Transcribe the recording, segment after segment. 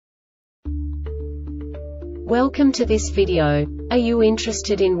Welcome to this video. Are you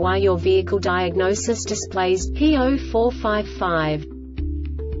interested in why your vehicle diagnosis displays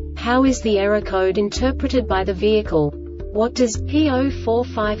P0455? How is the error code interpreted by the vehicle? What does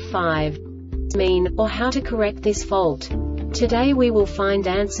P0455 mean, or how to correct this fault? Today we will find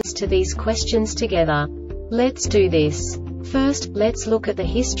answers to these questions together. Let's do this. First, let's look at the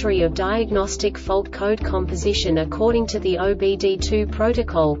history of diagnostic fault code composition according to the OBD2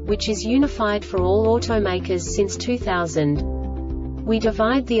 protocol, which is unified for all automakers since 2000. We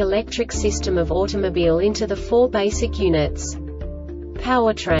divide the electric system of automobile into the four basic units: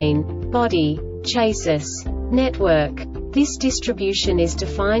 powertrain, body, chassis, network. This distribution is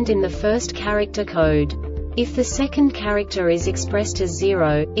defined in the first character code. If the second character is expressed as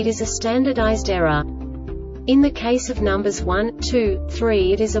 0, it is a standardized error. In the case of numbers 1, 2,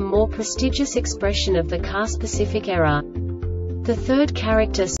 3, it is a more prestigious expression of the car-specific error. The third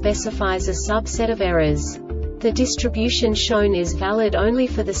character specifies a subset of errors. The distribution shown is valid only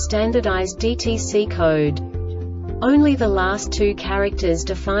for the standardized DTC code. Only the last two characters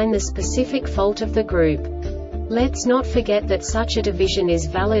define the specific fault of the group. Let's not forget that such a division is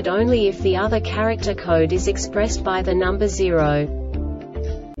valid only if the other character code is expressed by the number 0.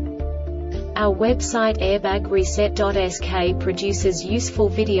 Our website airbagreset.sk produces useful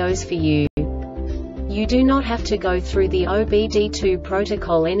videos for you. You do not have to go through the OBD2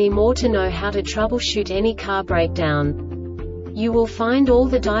 protocol anymore to know how to troubleshoot any car breakdown. You will find all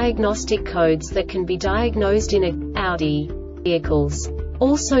the diagnostic codes that can be diagnosed in Audi vehicles.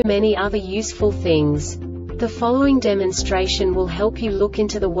 Also many other useful things. The following demonstration will help you look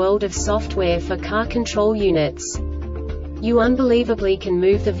into the world of software for car control units. You unbelievably can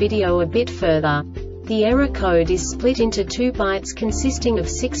move the video a bit further. The error code is split into 2 bytes consisting of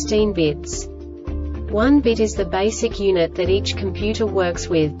 16 bits. 1 bit is the basic unit that each computer works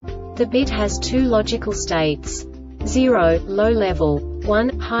with. The bit has 2 logical states: 0, low level,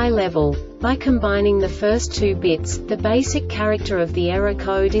 1, high level. By combining the first 2 bits, the basic character of the error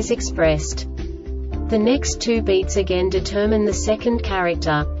code is expressed. The next 2 beats again determine the second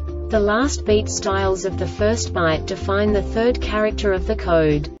character. The last beat styles of the first byte define the third character of the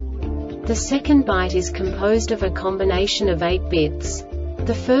code. The second byte is composed of a combination of 8 bits.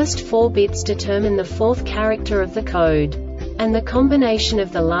 The first 4 bits determine the fourth character of the code. And the combination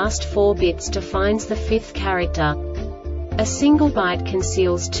of the last 4 bits defines the fifth character. A single byte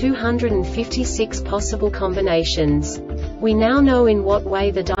conceals 256 possible combinations. We now know in what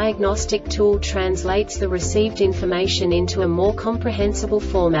way the diagnostic tool translates the received information into a more comprehensible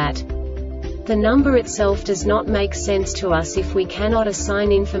format. The number itself does not make sense to us if we cannot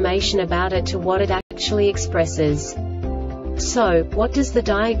assign information about it to what it actually expresses. So, what does the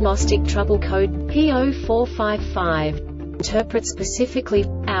Diagnostic Trouble Code P0455 interpret specifically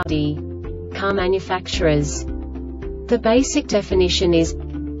for Audi car manufacturers? The basic definition is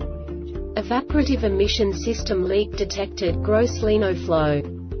evaporative emission system leak detected, gross Lino flow.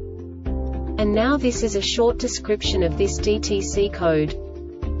 And now this is a short description of this DTC code.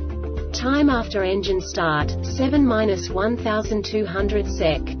 Time after engine start, 7–1200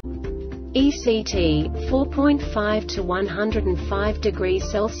 sec. ECT, 4.5 to 105 degrees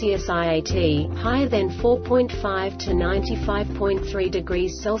Celsius IAT, higher than 4.5 to 95.3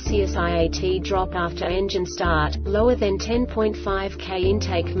 degrees Celsius IAT drop after engine start, lower than 10.5 K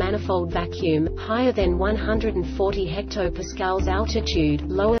intake manifold vacuum, higher than 140 hectopascals altitude,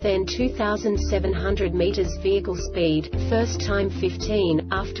 lower than 2,700 meters vehicle speed, first time 15,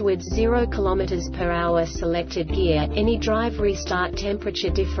 afterwards 0 km/h selected gear, any drive restart temperature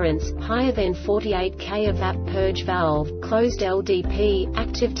difference, higher than 48 K Evap purge valve, closed LDP,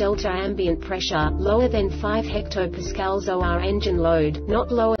 active delta ambient pressure, lower than 5 hectopascals OR engine load,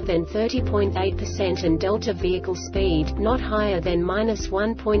 not lower than 30.8% and delta vehicle speed, not higher than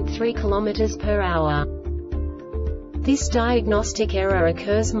 -1.3 km/h. This diagnostic error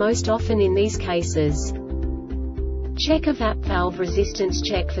occurs most often in these cases. Check Evap valve resistance,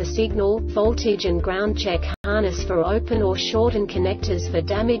 check for signal, voltage and ground, check harness for open or short and connectors for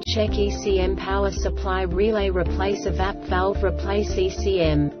damage, check ECM power supply relay, replace Evap valve, replace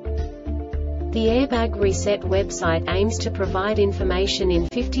ECM. The Airbag Reset website aims to provide information in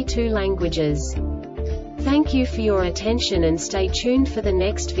 52 languages. Thank you for your attention and stay tuned for the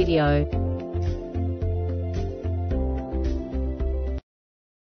next video.